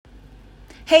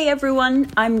Hey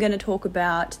everyone, I'm going to talk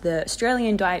about the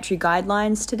Australian Dietary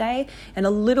Guidelines today and a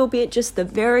little bit just the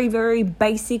very, very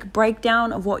basic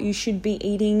breakdown of what you should be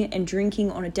eating and drinking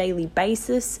on a daily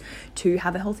basis to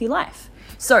have a healthy life.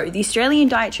 So, the Australian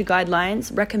Dietary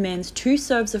Guidelines recommends 2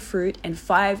 serves of fruit and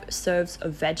 5 serves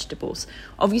of vegetables.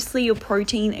 Obviously, your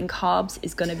protein and carbs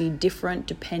is going to be different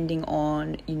depending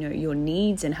on, your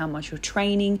needs and how much you're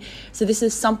training. So, this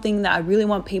is something that I really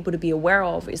want people to be aware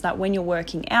of, is that when you're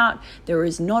working out, there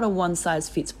is not a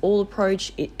one-size-fits-all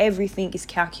approach. Everything is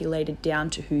calculated down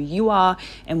to who you are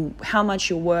and how much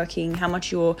you're working, how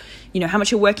much you're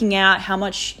working out, how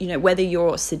much, whether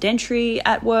you're sedentary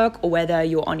at work or whether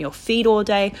you're on your feet all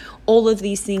day. All of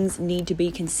these things need to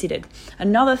be considered.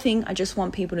 Another thing I just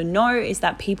want people to know is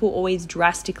that people always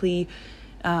drastically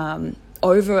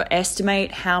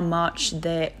overestimate how much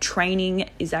their training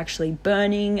is actually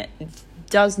burning. It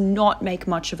does not make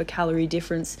much of a calorie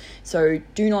difference. So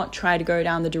do not try to go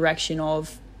down the direction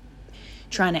of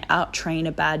trying to out-train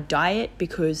a bad diet,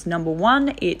 because number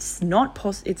one, it's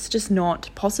just not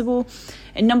possible,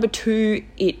 and number two,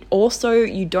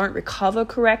 you don't recover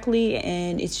correctly,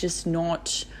 and it's just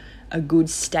not a good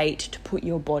state to put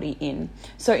your body in.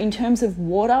 So in terms of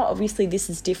water, obviously this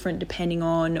is different depending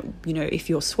on, if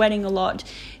you're sweating a lot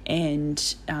and,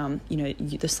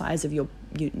 the size of your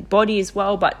body as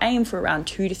well, but aim for around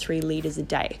 2 to 3 liters a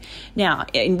day. Now,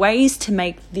 in ways to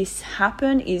make this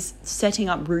happen is setting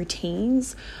up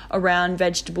routines around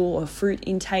vegetable or fruit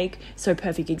intake. So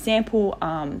perfect example,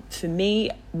 for me,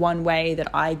 one way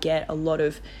that I get a lot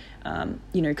of,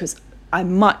 because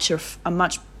I'm much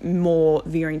more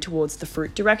veering towards the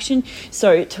fruit direction.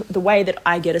 So the way that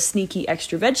I get a sneaky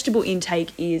extra vegetable intake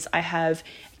is I have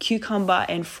cucumber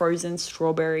and frozen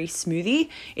strawberry smoothie.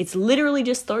 It's literally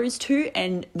just those two,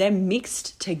 and them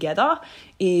mixed together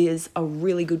is a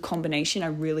really good combination. I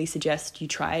really suggest you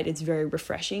try it. It's very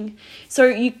refreshing. So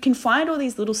you can find all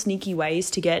these little sneaky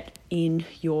ways to get in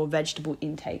your vegetable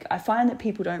intake. I find that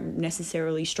people don't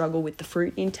necessarily struggle with the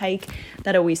fruit intake.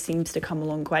 That always seems to come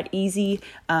along quite easy.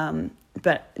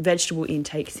 But vegetable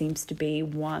intake seems to be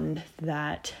one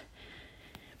that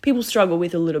people struggle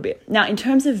with a little bit. Now, in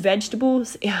terms of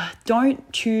vegetables, don't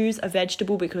choose a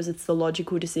vegetable because it's the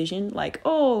logical decision. We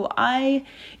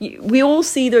all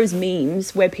see those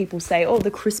memes where people say,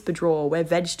 the crisper drawer, where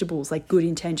vegetables, like good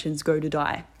intentions, go to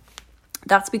die.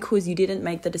 That's because you didn't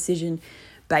make the decision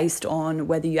based on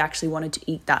whether you actually wanted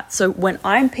to eat that. So when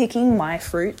I'm picking my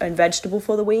fruit and vegetable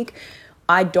for the week,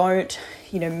 I don't,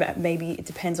 maybe it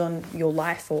depends on your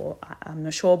life, or I'm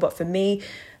not sure, but for me,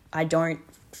 I don't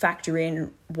factor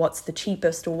in what's the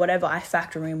cheapest or whatever. I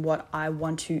factor in what I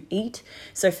want to eat.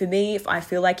 So for me, if I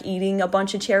feel like eating a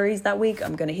bunch of cherries that week,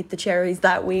 I'm going to hit the cherries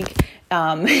that week.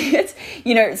 So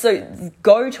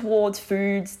go towards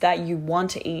foods that you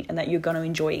want to eat and that you're going to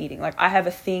enjoy eating. Like, I have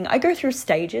a thing, I go through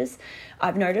stages.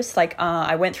 I've noticed,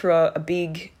 I went through a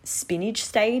big spinach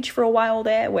stage for a while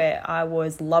there where I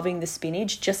was loving the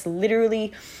spinach. Just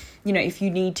literally, if you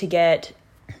need to get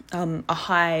a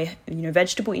high,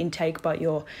 vegetable intake, but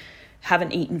you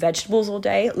haven't eaten vegetables all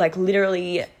day, like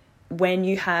literally when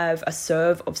you have a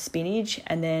serve of spinach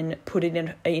and then put it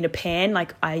in a pan,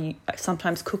 like I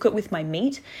sometimes cook it with my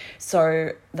meat.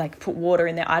 So put water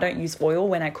in there. I don't use oil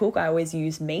when I cook. I always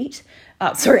use meat.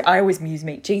 I always use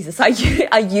meat. Jesus,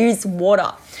 I use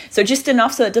water. So just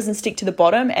enough so it doesn't stick to the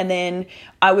bottom. And then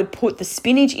I would put the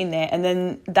spinach in there, and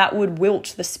then that would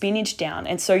wilt the spinach down.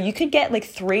 And so you could get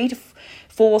 3 to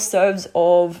 4 serves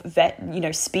of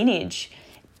spinach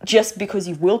just because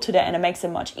you've wilted it, and it makes it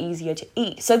much easier to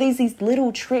eat. So there's these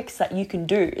little tricks that you can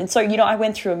do. And so, I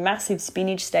went through a massive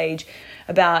spinach stage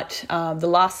about the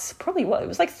last, it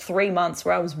was 3 months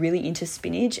where I was really into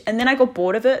spinach. And then I got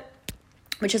bored of it,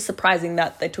 which is surprising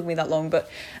that they took me that long. But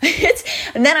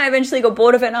and then I eventually got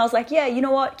bored of it, and I was like, yeah, you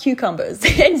know what? Cucumbers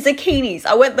and zucchinis.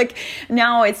 I went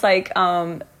now it's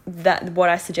that what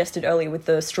I suggested earlier with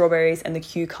the strawberries and the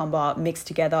cucumber mixed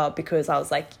together, because I was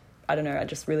like, I don't know, I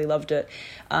just really loved it.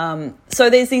 So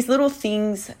there's these little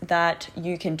things that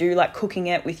you can do, like cooking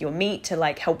it with your meat to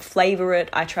help flavor it.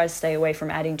 I try to stay away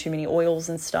from adding too many oils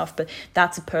and stuff, but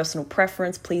that's a personal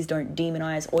preference. Please don't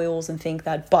demonize oils and think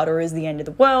that butter is the end of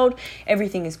the world.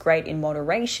 Everything is great in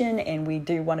moderation, and we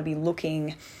do want to be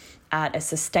looking at a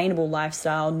sustainable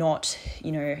lifestyle, not,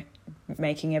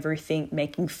 making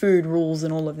food rules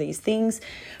and all of these things.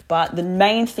 But the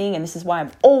main thing, and this is why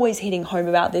I'm always hitting home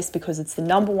about this, because it's the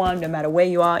number one, no matter where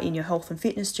you are in your health and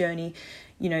fitness journey,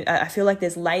 I feel like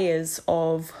there's layers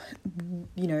of,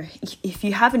 if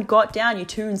you haven't got down your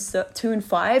 2 and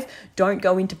 5, don't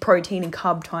go into protein and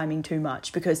carb timing too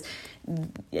much, because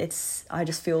I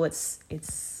just feel it's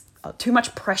too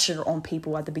much pressure on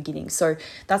people at the beginning. So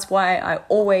that's why I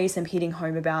always am hitting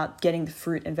home about getting the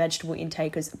fruit and vegetable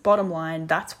intake, because bottom line,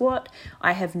 that's what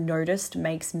I have noticed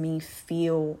makes me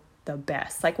feel the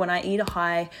best. Like when I eat a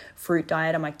high fruit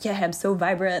diet, I'm like, yeah, I'm so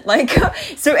vibrant, like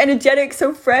so energetic,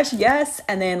 so fresh, yes.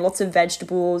 And then lots of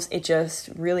vegetables, it just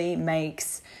really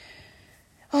makes,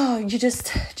 you're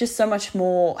just so much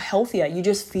more healthier. You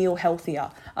just feel healthier.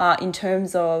 In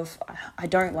terms of, I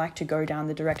don't like to go down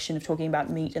the direction of talking about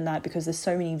meat and that, because there's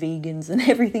so many vegans and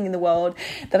everything in the world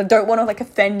that I don't want to like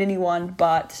offend anyone.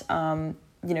 But,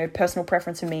 personal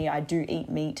preference for me, I do eat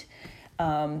meat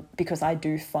because I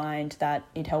do find that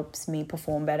it helps me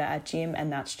perform better at gym,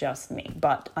 and that's just me.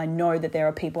 But I know that there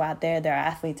are people out there, there are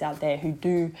athletes out there who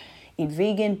do eat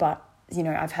vegan, but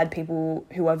I've had people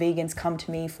who are vegans come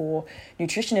to me for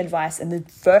nutrition advice, and the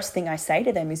first thing I say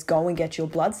to them is go and get your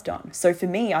bloods done. So for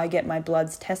me, I get my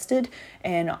bloods tested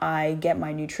and I get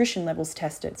my nutrition levels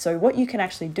tested. So what you can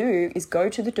actually do is go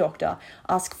to the doctor,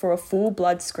 ask for a full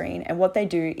blood screen, and what they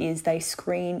do is they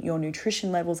screen your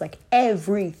nutrition levels, like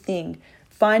everything,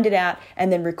 find it out,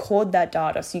 and then record that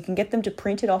data. So you can get them to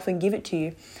print it off and give it to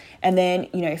you. And then,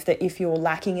 if you're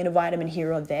lacking in a vitamin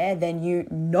here or there, then you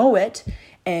know it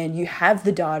and you have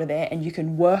the data there and you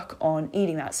can work on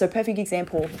eating that. So perfect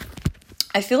example,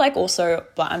 I feel like also,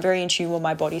 but I'm very in tune with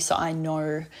my body. So I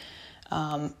know,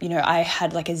 I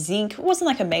had like a zinc, it wasn't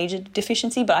like a major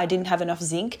deficiency, but I didn't have enough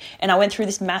zinc. And I went through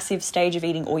this massive stage of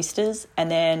eating oysters, and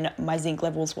then my zinc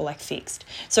levels were like fixed.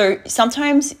 So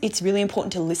sometimes it's really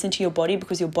important to listen to your body,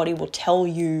 because your body will tell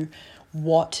you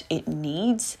what it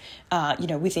needs,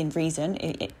 within reason.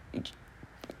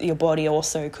 Your body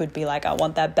also could be like, I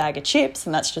want that bag of chips,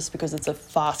 and that's just because it's a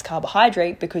fast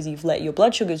carbohydrate, because you've let your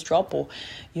blood sugars drop, or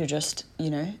you're just,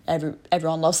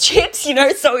 everyone loves chips,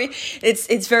 so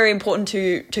it's very important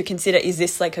to consider, is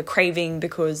this like a craving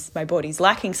because my body's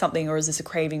lacking something, or is this a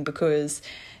craving because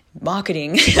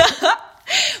marketing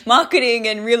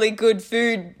and really good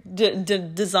food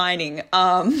designing.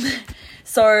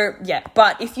 So yeah,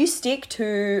 but if you stick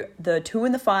to the 2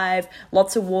 and the 5,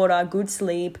 lots of water, good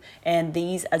sleep, and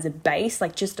these as a base,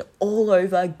 like just all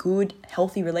over good,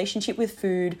 healthy relationship with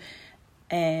food,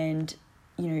 and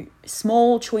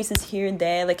small choices here and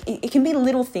there, like it can be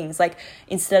little things, like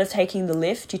instead of taking the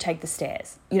lift, you take the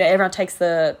stairs. Everyone takes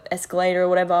the escalator or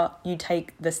whatever, you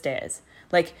take the stairs.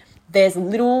 Like there's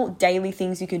little daily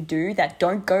things you can do that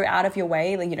don't go out of your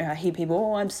way. Like, I hear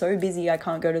people, I'm so busy, I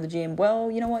can't go to the gym.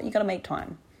 Well, you know what? You got to make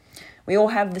time. We all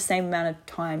have the same amount of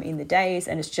time in the days,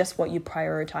 and it's just what you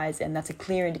prioritize. And that's a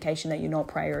clear indication that you're not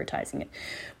prioritizing it.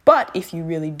 But if you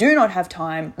really do not have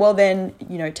time, well then,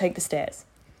 take the stairs.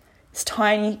 It's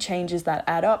tiny changes that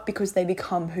add up, because they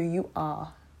become who you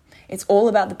are. It's all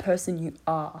about the person you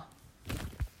are.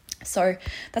 So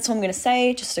that's what I'm going to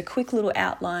say. Just a quick little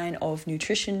outline of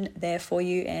nutrition there for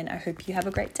you, and I hope you have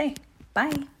a great day.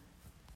 Bye.